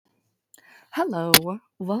Hello,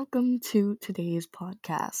 welcome to today's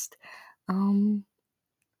podcast. Um,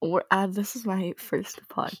 this is my first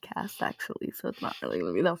podcast actually, so it's not really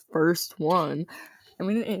gonna be the first one. I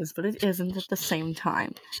mean, it is, but it isn't at the same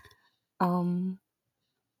time. Um,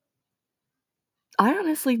 I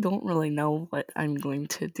honestly don't really know what I'm going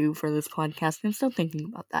to do for this podcast. I'm still thinking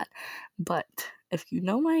about that. But if you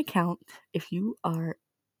know my account, if you are,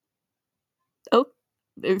 oh,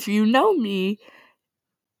 if you know me,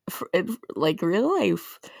 in, like real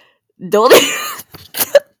life, don't.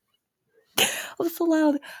 I'm so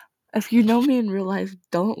loud. If you know me in real life,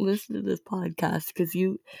 don't listen to this podcast because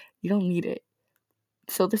you don't need it.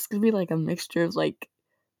 So this could be like a mixture of like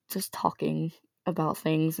just talking about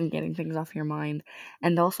things and getting things off your mind,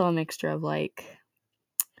 and also a mixture of like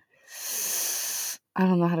I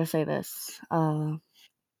don't know how to say this. I,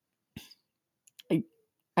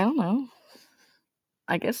 I don't know.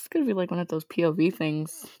 I guess it's gonna be like one of those POV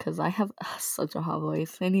things because I have such a hot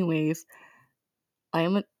voice. Anyways, I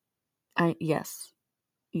am a I yes.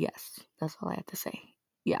 Yes, that's all I have to say.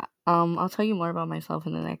 Yeah. I'll tell you more about myself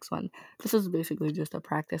in the next one. This is basically just a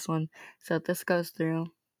practice one. So if this goes through,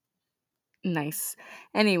 nice.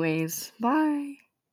 Anyways, bye.